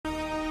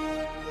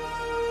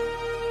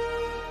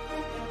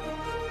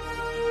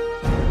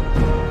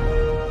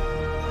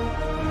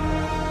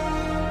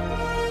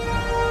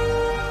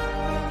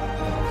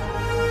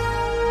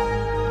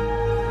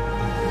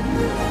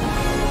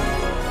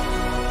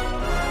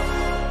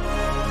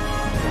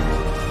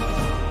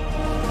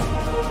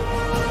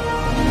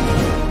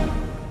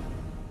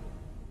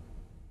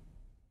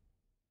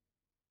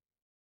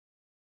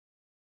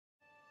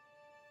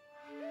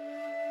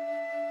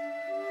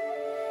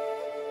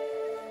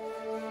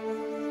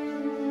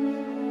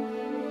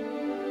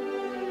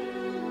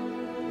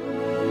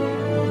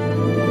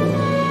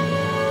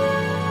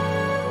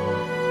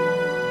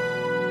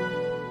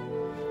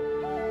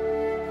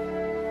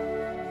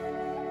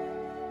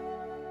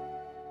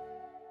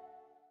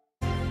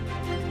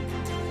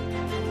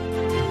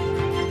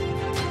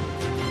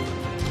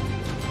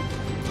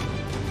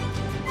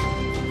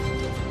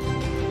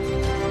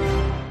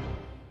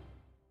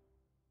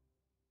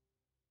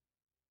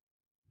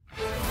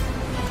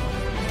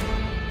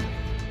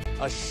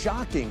A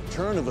shocking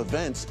turn of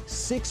events.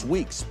 6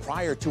 weeks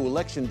prior to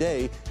Election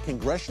Day,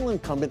 congressional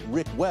incumbent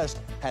Rick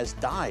West has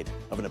died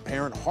of an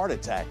apparent heart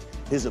attack.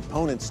 His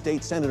opponent,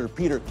 State Senator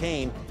Peter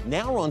Kane,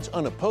 now runs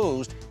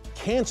unopposed,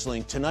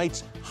 canceling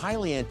tonight's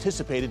highly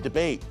anticipated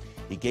debate.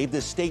 He gave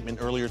this statement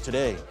earlier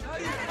today.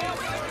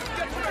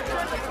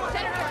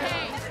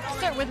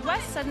 Sir, with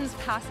Wes Sutton's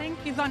passing,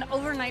 you've gone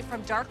overnight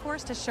from dark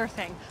horse to sure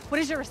thing. What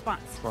is your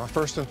response? Well,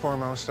 first and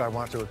foremost, I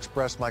want to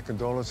express my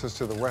condolences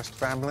to the West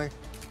family.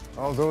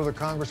 Although the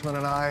congressman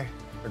and I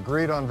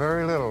agreed on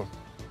very little,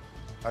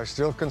 I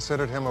still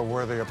considered him a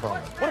worthy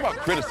opponent. What about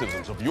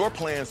criticisms of your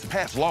plans to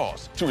pass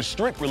laws to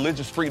restrict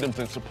religious freedoms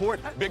and support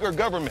bigger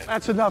government?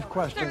 That's enough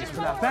questions for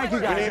now. Thank you,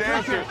 guys. We need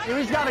answers.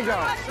 He's got to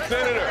go.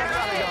 Senator,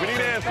 we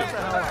need answers.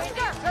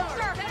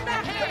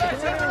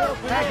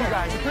 Thank you,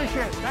 guys.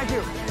 Appreciate it. Thank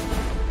you.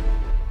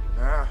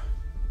 Yeah.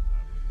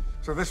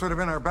 So this would have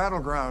been our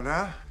battleground,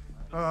 huh?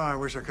 Oh, I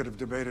wish I could have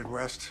debated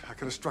West. I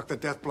could have struck the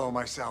death blow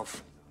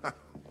myself.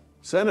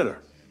 Senator.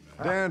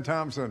 Dan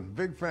Thompson,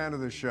 big fan of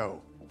the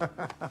show.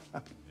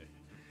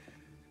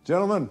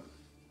 Gentlemen,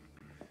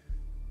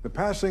 the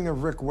passing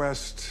of Rick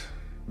West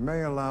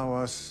may allow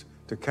us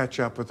to catch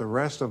up with the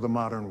rest of the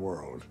modern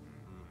world.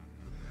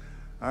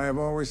 I have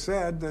always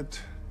said that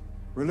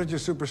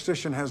religious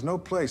superstition has no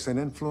place in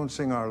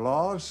influencing our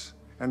laws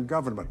and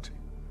government.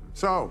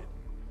 So,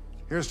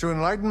 here's to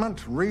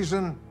enlightenment,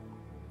 reason,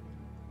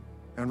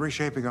 and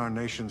reshaping our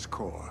nation's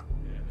core.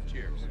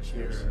 Cheers.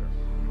 Cheers.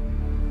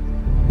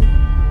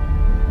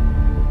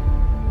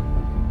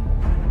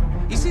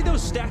 You see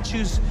those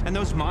statues and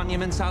those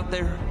monuments out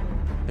there?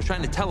 They're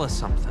trying to tell us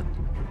something.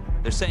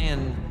 They're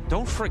saying,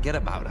 don't forget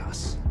about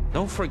us.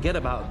 Don't forget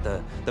about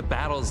the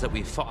battles that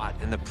we fought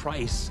and the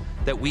price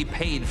that we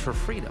paid for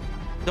freedom.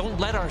 Don't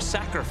let our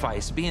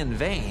sacrifice be in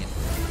vain.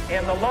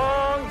 In the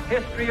long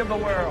history of the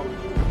world,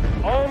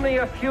 only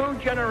a few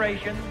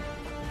generations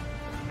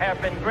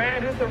have been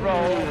granted the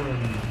role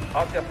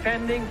of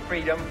defending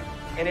freedom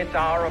in its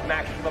hour of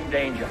maximum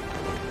danger.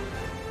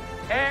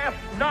 Ask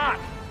not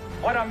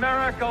what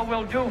America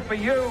will do for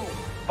you,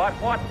 but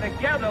what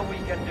together we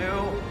can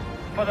do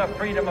for the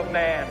freedom of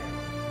man.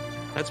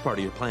 That's part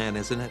of your plan,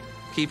 isn't it?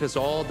 Keep us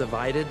all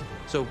divided,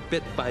 so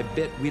bit by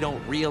bit we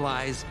don't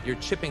realize you're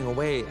chipping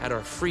away at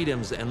our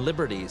freedoms and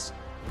liberties.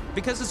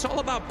 Because it's all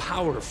about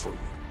power for you.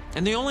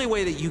 And the only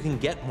way that you can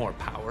get more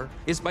power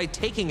is by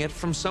taking it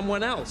from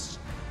someone else.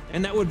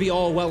 And that would be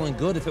all well and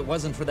good if it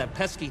wasn't for that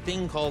pesky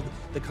thing called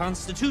the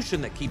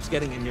Constitution that keeps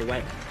getting in your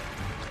way.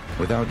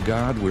 Without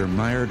God, we're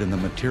mired in the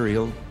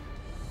material,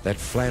 that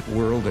flat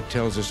world that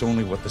tells us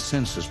only what the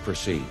senses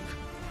perceive.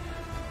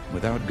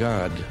 Without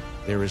God,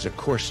 there is a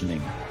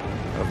coarsening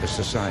of the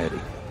society.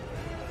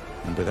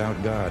 And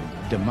without God,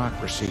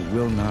 democracy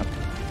will not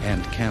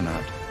and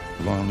cannot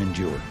long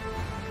endure.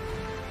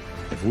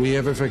 If we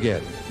ever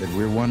forget that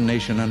we're one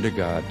nation under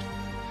God,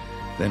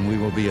 then we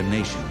will be a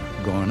nation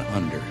gone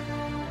under.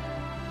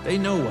 They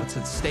know what's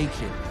at stake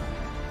here.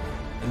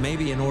 And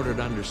maybe in order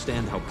to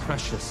understand how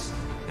precious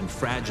and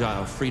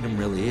fragile freedom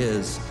really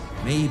is,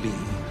 maybe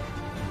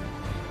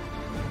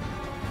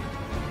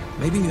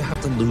you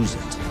have to lose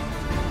it.